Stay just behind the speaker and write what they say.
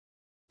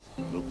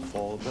Look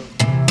for the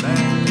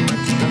bare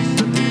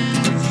necessities,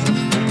 the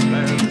simple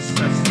bare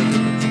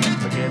necessities.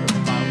 Forget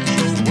about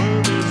your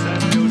worries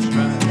and your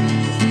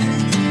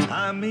strife.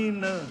 I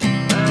mean the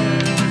bare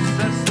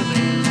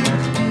necessities of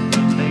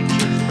Mother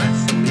Nature's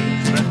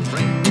recipes that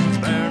bring the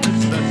bare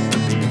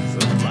necessities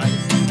of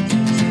life.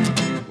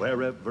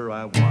 Wherever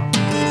I wander,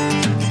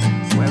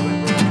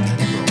 wherever I go,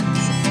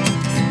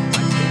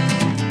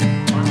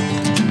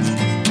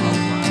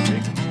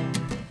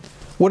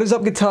 What is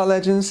up, guitar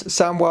legends?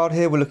 Sam Wild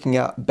here. We're looking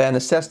at Bare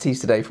Necessities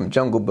today from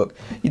Jungle Book.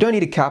 You don't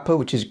need a capo,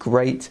 which is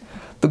great.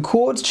 The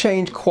chords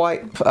change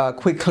quite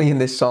quickly in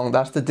this song.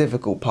 That's the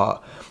difficult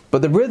part.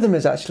 But the rhythm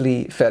is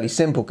actually fairly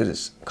simple because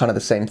it's kind of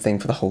the same thing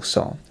for the whole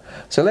song.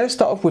 So let's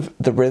start off with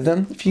the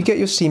rhythm. If you get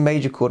your C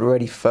major chord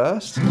ready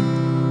first,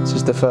 this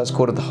is the first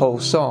chord of the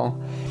whole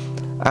song.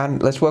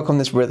 And let's work on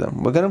this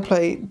rhythm. We're going to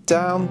play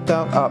down,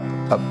 down, up,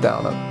 up,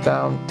 down, up,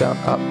 down, down,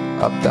 up,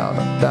 up, down,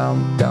 up,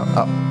 down, down,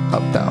 up,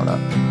 up, down, up.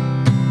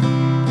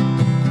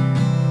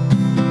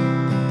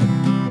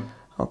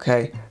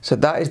 Okay, so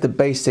that is the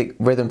basic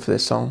rhythm for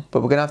this song,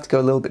 but we're going to have to go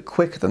a little bit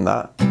quicker than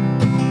that.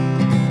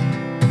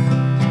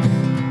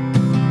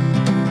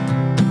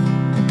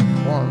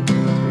 1, 2,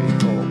 3,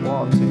 4,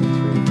 1, 2,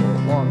 3, 4,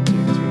 1, 2,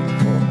 3,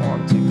 4,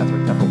 1, 2, 3,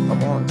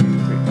 1, 2,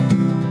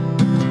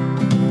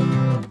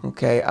 3.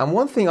 Okay, and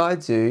one thing I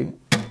do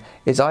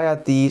is I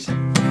add these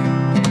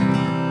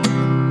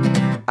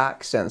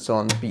accents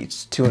on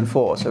beats 2 and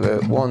 4. So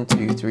we're 1,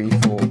 2, 3,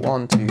 4,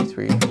 1, 2,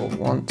 3, 4,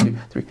 1, 2,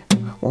 3,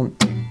 1,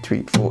 2,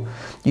 3, 4.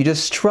 You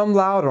just strum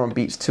louder on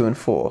beats 2 and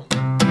 4.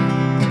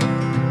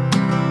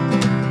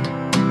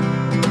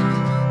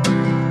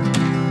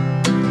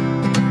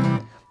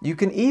 You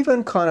can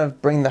even kind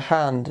of bring the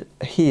hand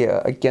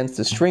here against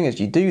the string as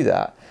you do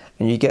that,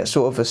 and you get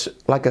sort of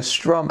like a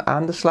strum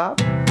and a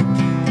slap.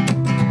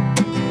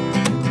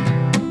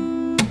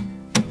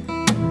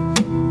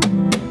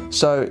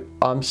 So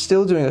I'm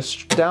still doing a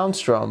down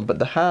strum, but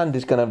the hand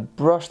is going to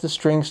brush the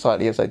string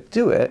slightly as I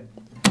do it,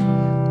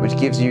 which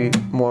gives you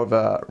more of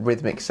a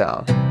rhythmic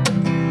sound.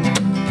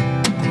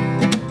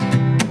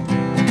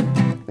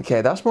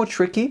 Okay, that's more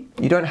tricky.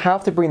 You don't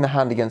have to bring the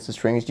hand against the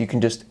strings, you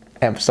can just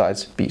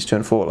emphasize beats 2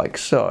 and 4 like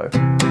so.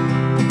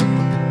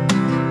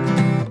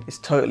 It's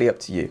totally up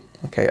to you.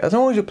 Okay, as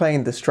long as you're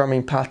playing the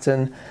strumming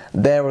pattern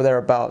there or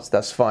thereabouts,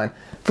 that's fine.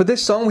 For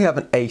this song we have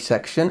an A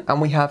section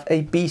and we have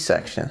a B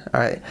section.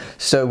 Alright,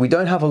 so we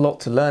don't have a lot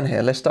to learn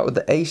here. Let's start with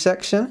the A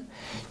section.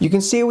 You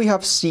can see we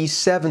have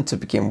C7 to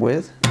begin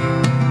with.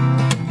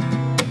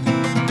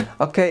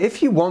 Okay,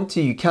 if you want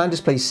to, you can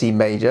just play C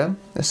major.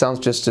 It sounds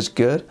just as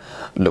good.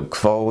 Look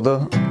for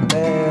the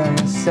bare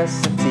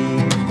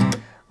necessity.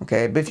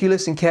 Okay, but if you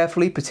listen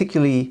carefully,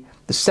 particularly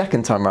the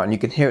second time around, you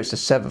can hear it's the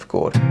 7th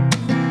chord.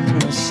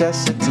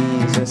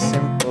 Necessities, a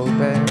simple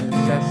bare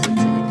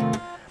necessity.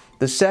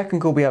 The second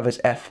chord we have is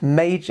F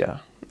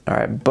major.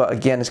 Alright, but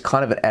again, it's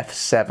kind of an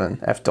F7,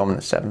 F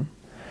dominant 7.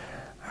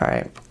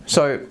 Alright,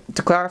 so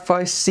to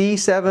clarify,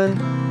 C7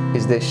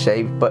 is this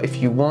shape, but if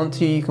you want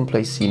to, you can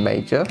play C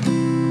major,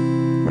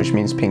 which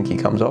means pinky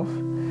comes off.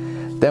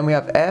 Then we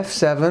have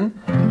F7.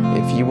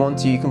 If you want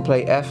to, you can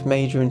play F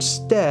major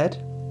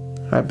instead.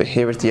 Alright, but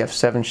here is the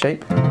F7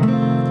 shape.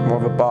 More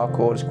of a bar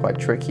chord, it's quite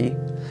tricky.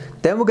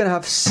 Then we're going to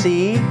have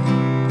C,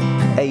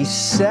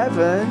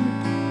 A7,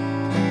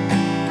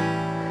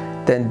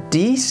 then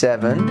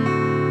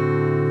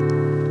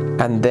D7,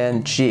 and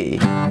then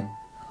G.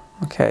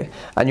 Okay,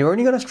 and you're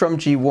only going to strum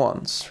G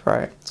once,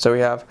 right? So we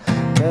have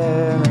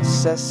bare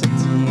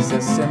necessities,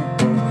 a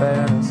simple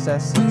bare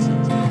necessities.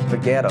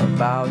 Forget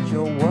about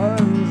your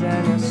worries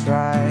and your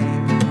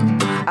strife.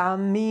 I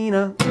mean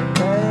a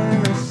bare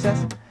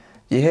necessity.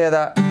 You hear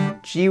that?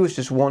 G was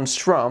just one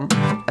strum,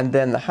 and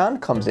then the hand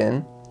comes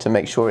in to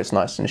make sure it's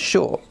nice and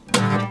short,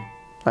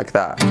 like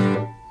that.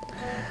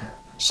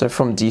 So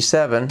from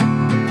D7.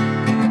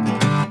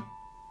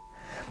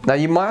 Now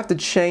you might have to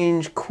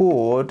change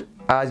chord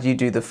as you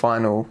do the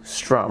final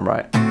strum,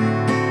 right?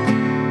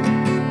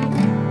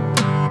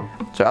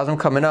 So as I'm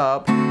coming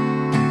up,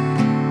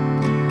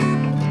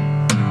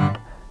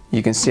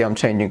 you can see I'm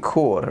changing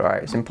chord,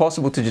 right? It's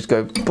impossible to just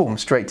go boom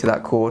straight to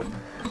that chord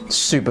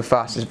super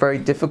fast. It's very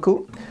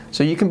difficult.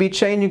 So you can be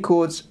changing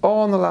chords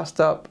on the last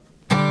up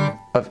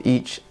of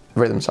each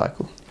rhythm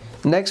cycle.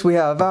 Next we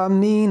have I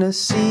mean a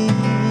C,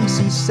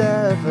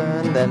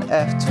 C7, then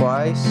F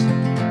twice,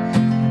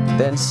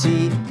 then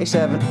C,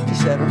 A7,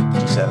 D7,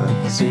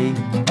 G7, C,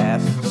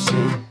 F, C.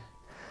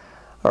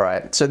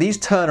 Alright, so these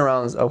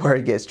turnarounds are where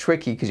it gets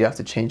tricky because you have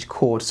to change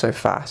chords so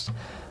fast.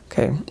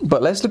 Okay,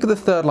 but let's look at the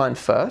third line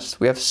first.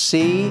 We have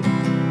C,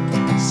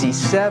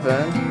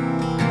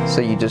 C7,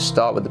 so you just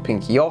start with the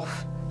pinky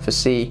off for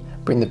C,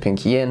 bring the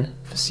pinky in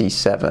for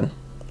C7,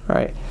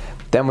 right?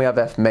 Then we have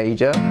F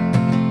major.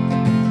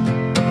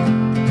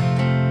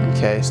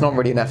 Okay, it's not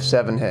really an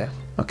F7 here.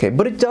 Okay,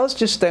 but it does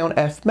just stay on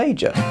F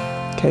major.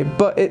 Okay,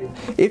 but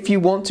if you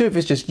want to, if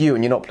it's just you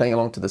and you're not playing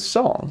along to the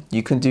song,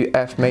 you can do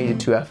F major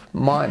to F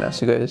minor.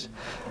 So it goes,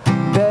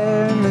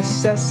 bare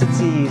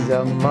necessities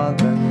of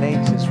Mother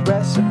Nature's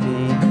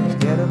recipe.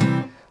 Get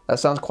 'em That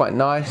sounds quite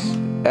nice.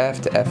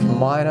 F to F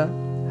minor.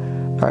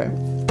 Alright,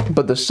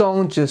 but the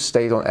song just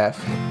stays on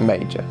F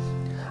major.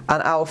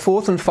 And our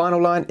fourth and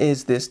final line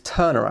is this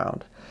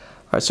turnaround.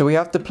 Alright, so we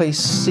have to play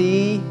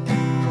C,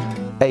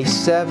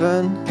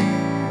 A7,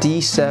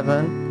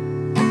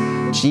 D7,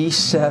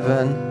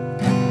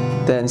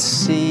 G7, then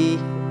C,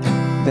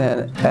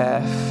 then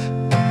F,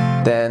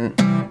 then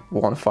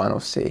one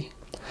final C.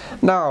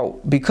 Now,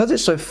 because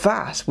it's so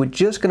fast, we're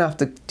just gonna have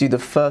to do the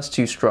first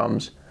two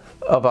strums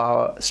of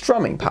our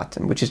strumming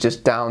pattern, which is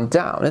just down,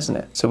 down, isn't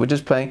it? So we're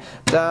just playing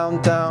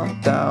down, down,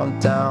 down,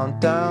 down,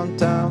 down,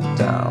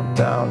 down, down,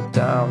 down,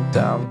 down,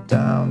 down,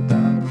 down,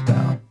 down,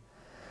 down.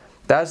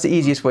 That's the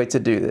easiest way to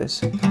do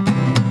this.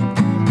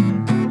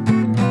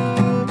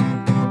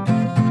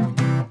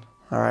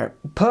 All right.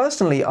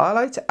 Personally, I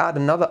like to add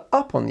another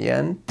up on the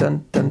end,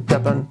 dun, dun,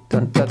 dun, dun,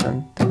 dun,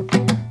 dun, dun,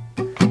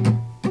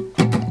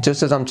 dun.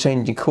 Just as I'm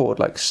changing chord,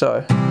 like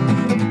so.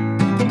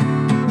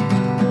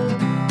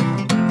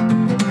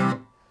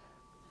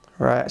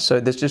 Right, so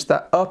there's just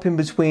that up in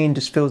between,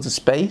 just fills the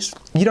space.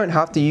 You don't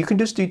have to, you can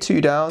just do two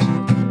downs.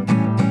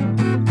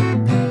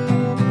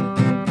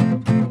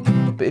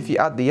 But if you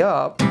add the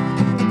up,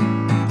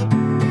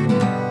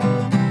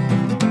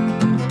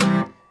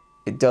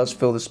 it does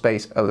fill the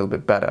space a little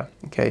bit better,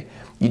 okay?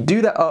 You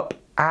do that up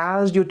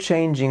as you're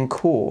changing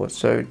chords.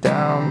 So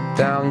down,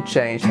 down,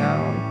 change,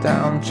 down,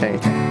 down,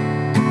 change.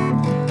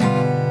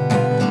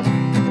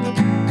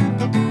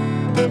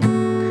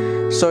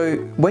 So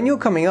when you're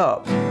coming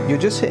up, you're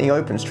just hitting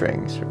open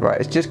strings, right?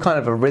 It's just kind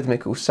of a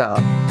rhythmical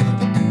sound.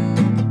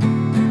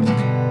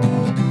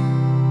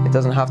 It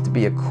doesn't have to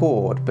be a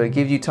chord, but it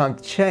gives you time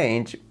to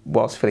change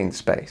whilst filling the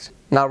space.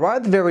 Now, right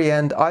at the very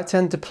end, I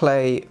tend to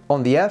play,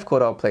 on the F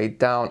chord, I'll play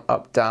down,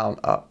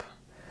 up,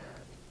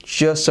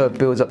 just so it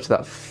builds up to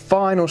that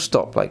final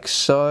stop, like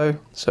so.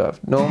 So F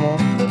normal.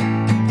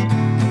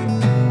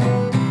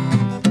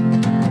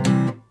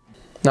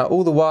 Now,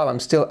 all the while, I'm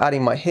still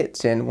adding my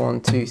hits in.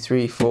 1, 2,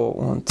 3, 4,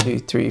 1, 2,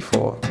 3,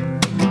 4.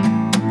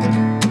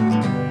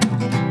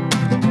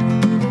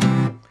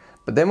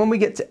 But then when we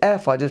get to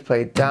F, I just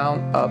play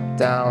down, up,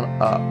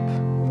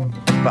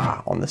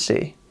 bah, on the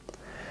C.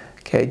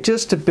 Okay,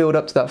 just to build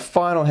up to that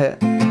final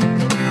hit.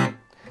 And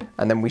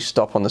then we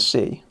stop on the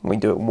C. We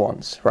do it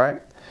once,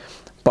 right?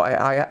 But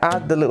I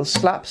add the little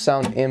slap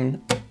sound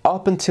in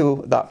up until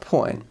that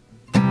point.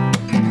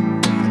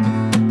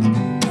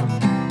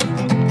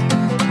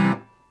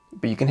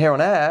 But you can hear on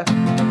F,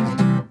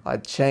 I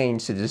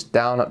change to just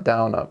down,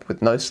 up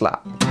with no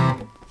slap.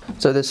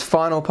 So this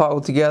final part all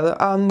together,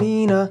 I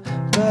mean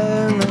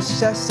bare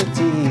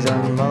necessities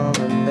are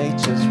Mother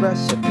Nature's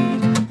recipe.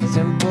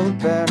 Simple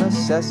bare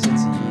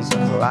necessities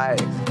of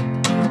life.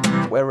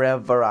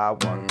 Wherever I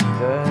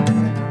wander,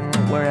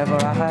 wherever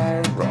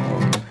I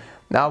roam.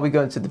 Now we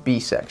go into the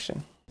B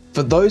section.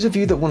 For those of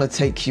you that want to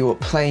take your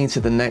playing to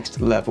the next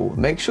level,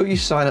 make sure you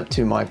sign up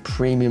to my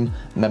premium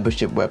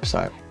membership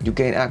website. You'll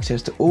gain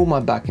access to all my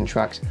backing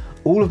tracks,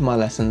 all of my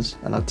lessons,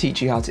 and I'll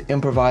teach you how to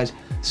improvise,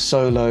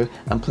 solo,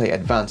 and play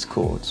advanced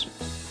chords.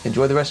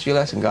 Enjoy the rest of your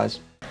lesson,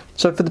 guys.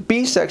 So for the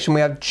B section,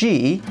 we have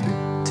G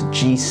to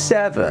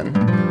G7.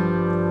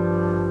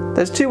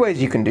 There's two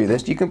ways you can do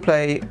this. You can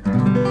play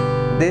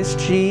this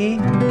G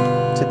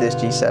to this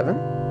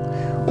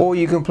G7, or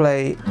you can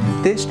play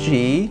this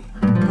G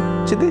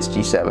to this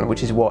G7,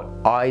 which is what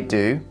I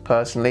do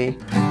personally.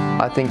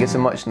 I think it's a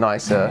much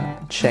nicer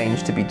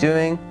change to be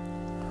doing.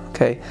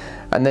 Okay,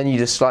 and then you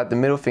just slide the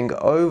middle finger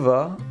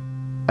over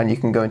and you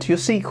can go into your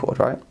C chord,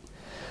 right?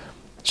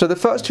 So the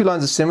first two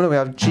lines are similar. We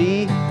have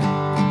G,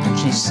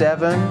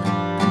 G7,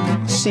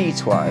 C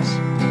twice.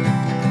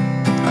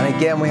 And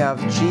again we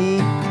have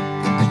G,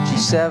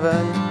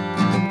 G7,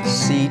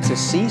 C to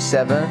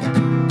C7.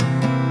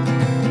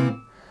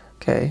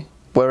 Okay,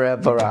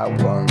 wherever I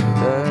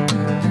wander,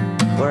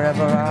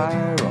 wherever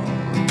I roam,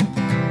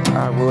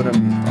 I wouldn't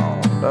be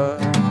fonder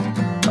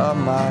of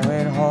my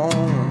way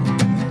home.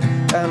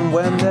 And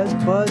when there's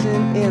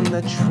buzzing in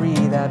the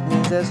tree, that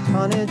means there's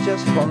honey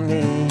just for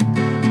me.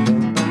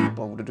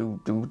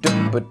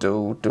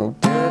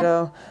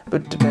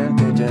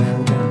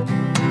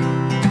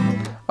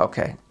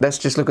 Okay, let's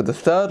just look at the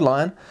third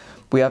line.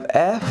 We have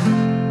F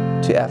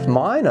to F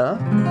minor,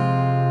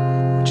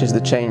 which is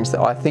the change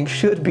that I think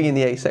should be in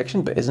the A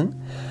section, but isn't.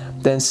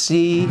 Then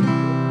C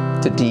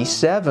to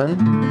D7.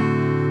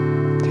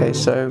 Okay,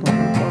 so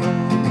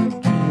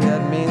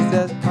that means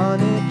there's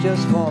honey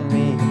just for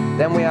me.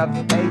 Then we have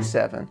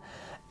A7,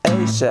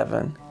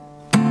 A7,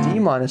 D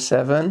minor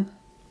 7.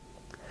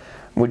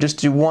 We'll just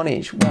do one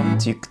each. 1,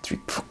 2, 3,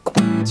 4,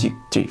 1, 2,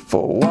 3,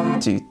 4, 1,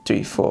 2,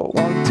 3, 4,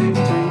 1, 2, 3,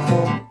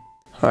 4.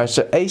 Alright,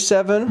 so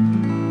A7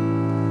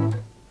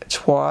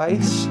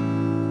 twice,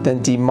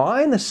 then D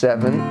minor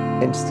 7.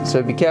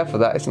 So be careful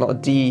that it's not a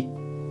D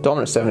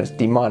dominant 7, it's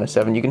D minor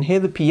 7. You can hear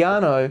the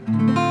piano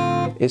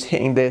is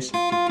hitting this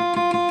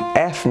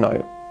F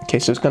note. Okay,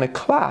 so it's going to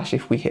clash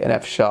if we hit an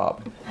F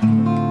sharp.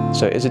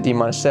 So it's a D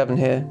minor 7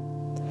 here.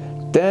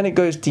 Then it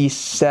goes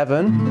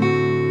D7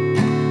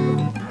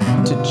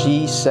 to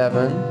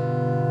G7.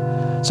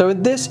 So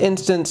in this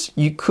instance,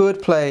 you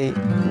could play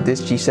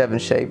this G7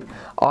 shape.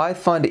 I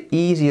find it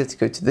easier to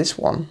go to this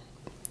one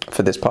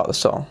for this part of the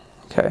song,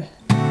 okay?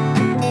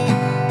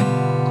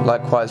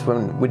 Likewise,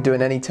 when we're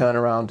doing any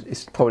turnaround,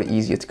 it's probably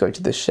easier to go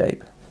to this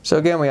shape. So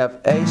again, we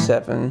have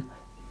A7,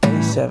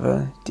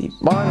 A7, D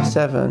minor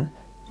 7,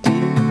 D, G,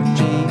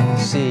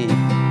 C,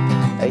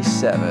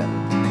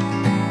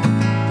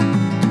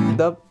 A7.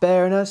 The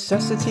bare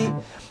necessity.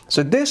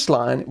 So this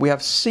line, we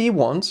have C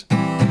once,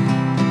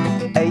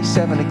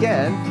 A7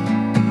 again,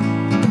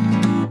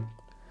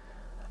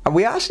 and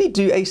we actually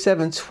do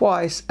A7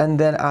 twice and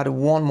then add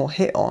one more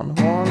hit on.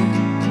 1,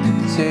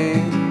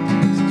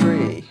 2,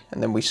 3,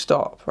 and then we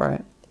stop,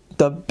 right?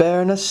 The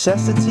bare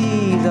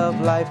necessities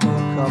of life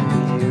will come to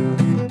you,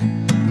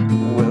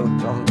 will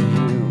come to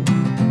you.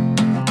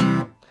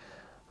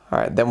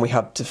 Alright, then we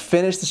have to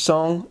finish the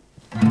song,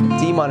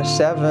 D minor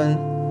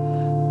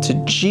 7 to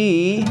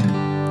G.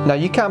 Now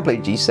you can play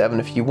G7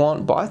 if you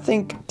want, but I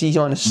think D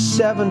minor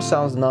 7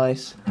 sounds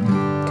nice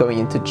going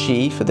into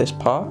G for this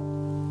part.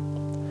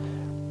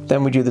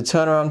 Then we do the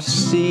turnaround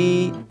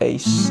C,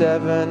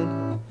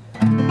 A7.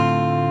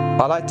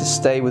 I like to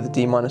stay with the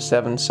D minor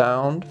 7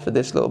 sound for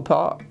this little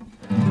part.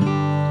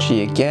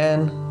 G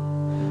again.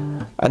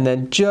 And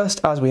then just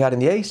as we had in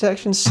the A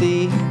section,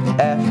 C,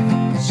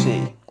 F,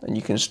 C. And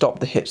you can stop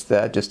the hits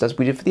there just as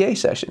we did for the A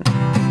section.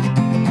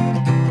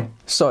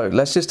 So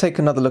let's just take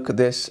another look at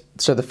this.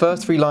 So the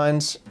first 3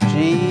 lines,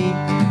 G,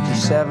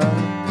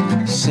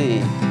 G7,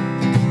 C.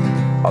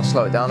 I'll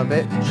slow it down a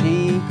bit.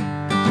 G,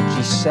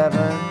 G7,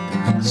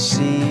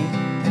 C,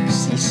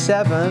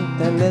 C7.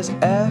 Then there's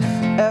F,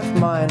 F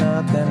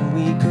minor. Then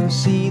we go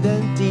C,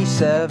 then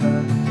D7,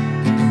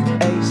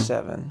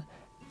 A7,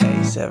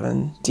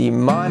 A7, D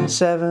minor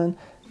 7,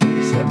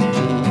 D7, G,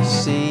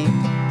 C,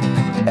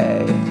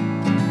 A.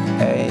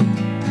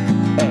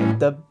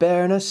 The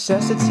bare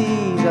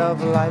necessities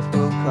of life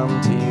will come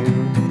to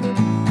you.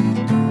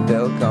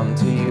 They'll come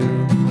to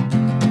you.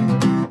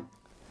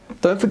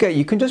 Don't forget,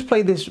 you can just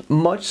play this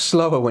much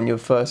slower when you're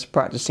first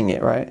practicing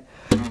it, right?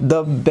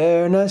 The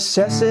bare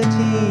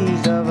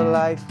necessities of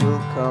life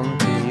will come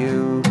to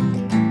you.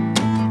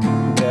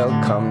 They'll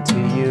come to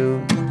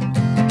you.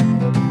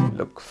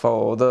 Look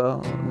for the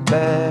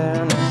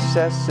bare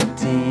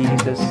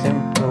necessities, the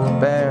simple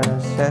bare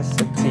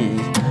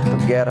necessities.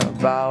 Forget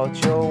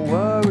about your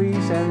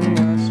worries and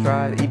your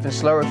strife. Even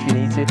slower if you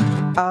need to.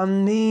 I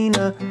mean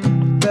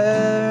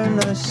bare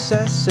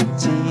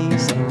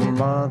necessities in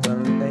Mother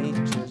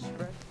Nature's.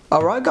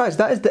 Alright guys,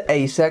 that is the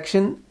A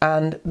section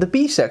and the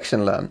B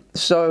section learned.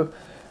 So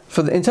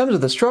in terms of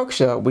the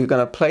structure, we're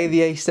going to play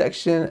the A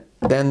section,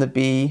 then the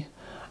B,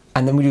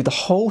 and then we do the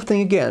whole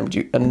thing again. We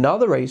do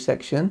another A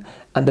section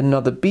and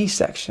another B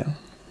section.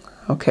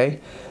 Okay.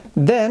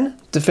 Then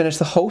to finish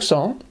the whole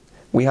song,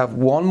 we have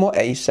one more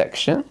A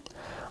section.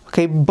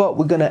 Okay, but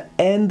we're gonna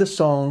end the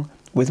song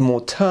with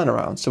more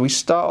turnaround. So we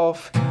start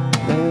off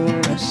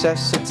bare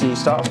necessity,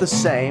 start off the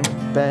same,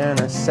 bare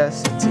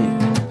necessity.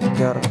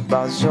 Forget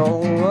about your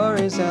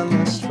worries and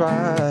the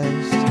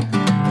strife.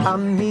 I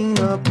mean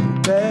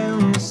bare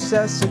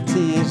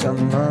necessities of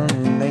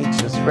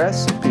nature's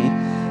recipe.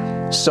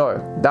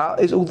 So that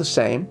is all the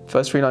same.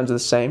 First 3 lines are the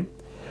same.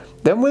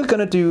 Then we're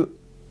gonna do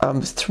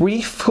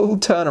 3 full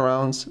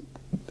turnarounds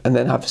and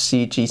then have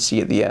C, G,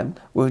 C at the end.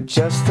 We're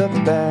just the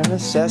bare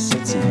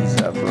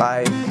necessities of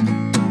life.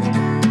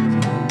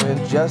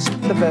 We're just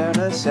the bare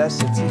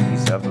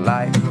necessities of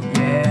life.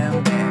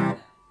 Yeah, man.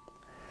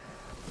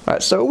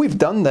 Alright, so what we've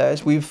done there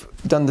is we've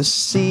done the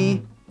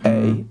C,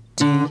 A,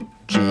 D,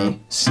 G,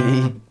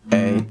 C,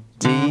 A,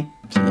 D,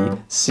 G,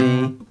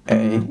 C,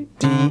 A,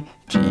 D,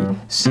 G,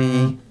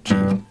 C, G,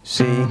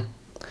 C.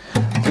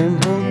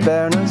 Simple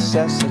bare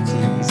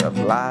necessities of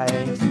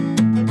life.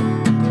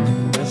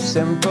 The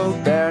simple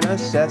bare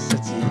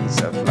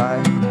necessities of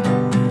life.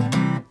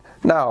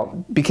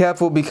 Now, be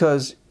careful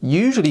because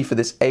usually for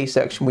this A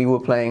section we were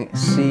playing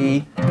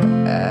C,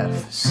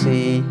 F,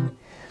 C.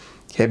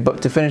 Okay,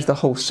 but to finish the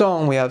whole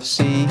song we have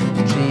C,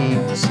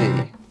 G,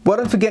 C. Well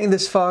done for getting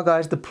this far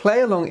guys. The play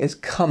along is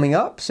coming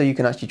up so you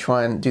can actually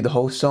try and do the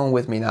whole song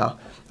with me now.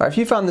 Alright, if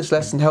you found this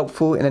lesson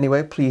helpful in any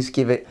way, please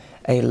give it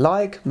a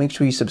like, make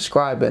sure you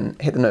subscribe and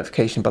hit the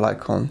notification bell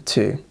icon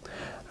too.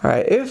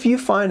 Alright, if you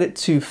find it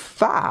too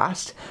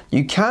fast,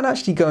 you can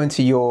actually go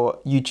into your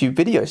YouTube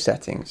video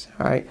settings,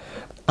 alright,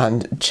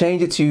 and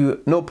change it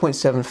to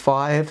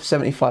 0.75,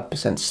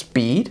 75%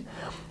 speed.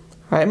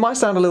 Alright, it might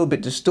sound a little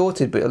bit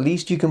distorted, but at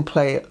least you can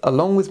play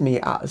along with me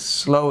at a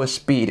slower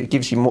speed. It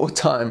gives you more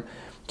time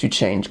to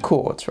change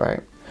chords,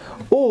 right?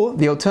 Or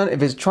the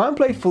alternative is try and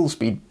play full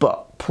speed,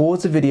 but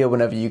pause the video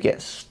whenever you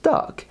get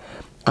stuck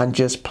and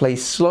just play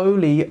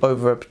slowly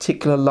over a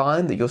particular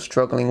line that you're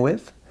struggling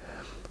with.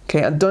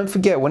 Okay, and don't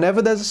forget,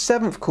 whenever there's a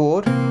 7th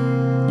chord,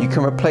 you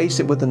can replace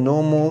it with a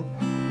normal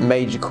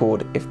major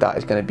chord if that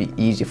is going to be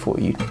easier for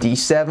you.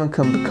 D7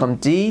 can become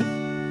D,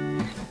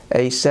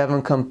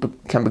 A7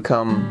 can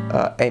become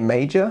A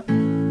major.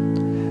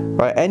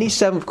 Right, any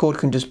 7th chord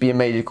can just be a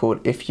major chord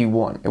if you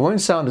want. It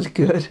won't sound as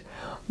good,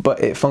 but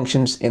it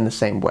functions in the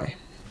same way.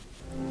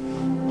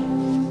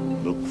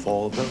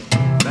 for the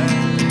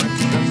bare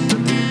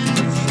necessities,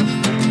 the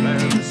simple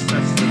bare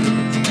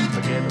necessities.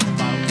 Forget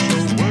about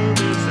your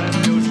worries and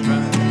your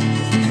strife.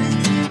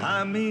 I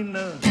mean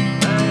the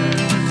bare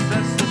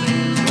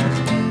necessities of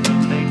Mother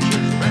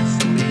Nature's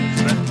recipes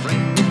that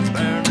bring the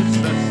bare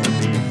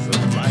necessities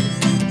of life.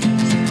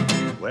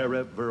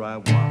 Wherever I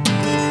wander,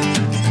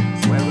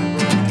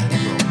 wherever I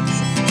go,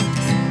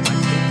 I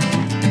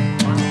can't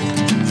find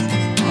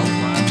of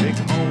my big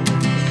home.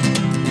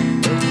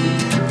 The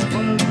bees are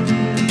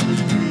buzzing in the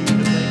tree to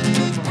make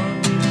some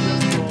honey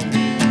just for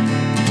me.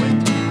 When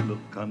you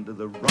look under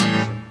the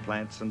rocks and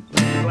plants and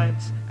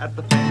plants at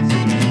the fancy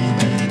ants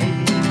that maybe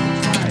you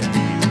can try a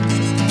few.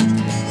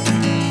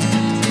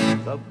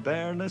 The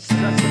bare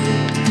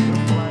necessities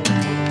of life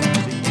will come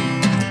to you.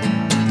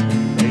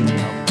 They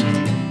come to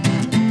you.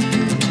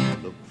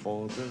 Look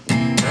for the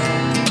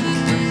bare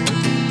necessities,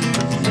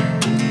 the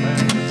simple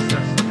bare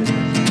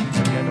necessities.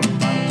 Forget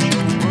about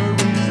your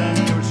worries and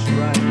your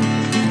strife.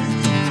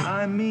 I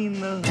mean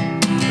the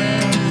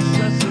bare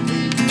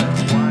necessities.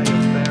 That's why a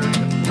bear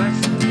can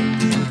rest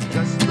is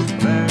just the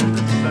bare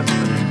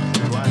necessities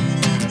of life.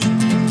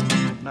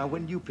 Now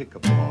when you pick a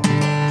ball or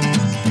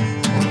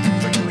a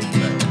prickly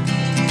pear,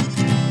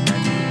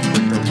 and you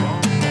pick a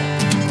wrong ball,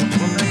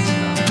 well next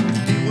time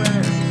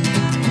beware.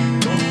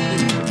 Don't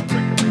pick the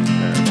prickly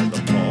pear with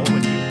the ball.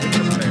 When you pick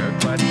a pear,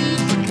 try to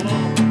use the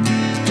claw.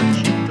 But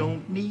you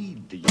don't need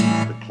to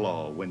use the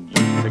claw when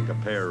you pick a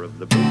pair of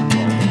the big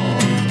ball.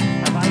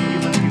 Have I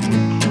given you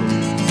a clue?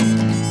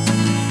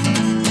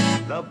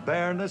 The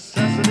bare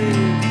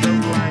necessities of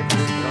life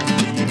will come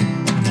to you.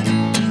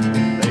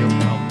 They'll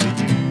come to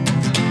you.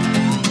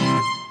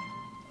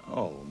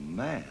 Oh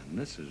man,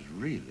 this is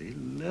really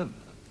living.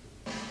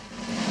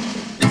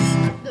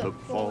 Look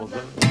for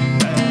the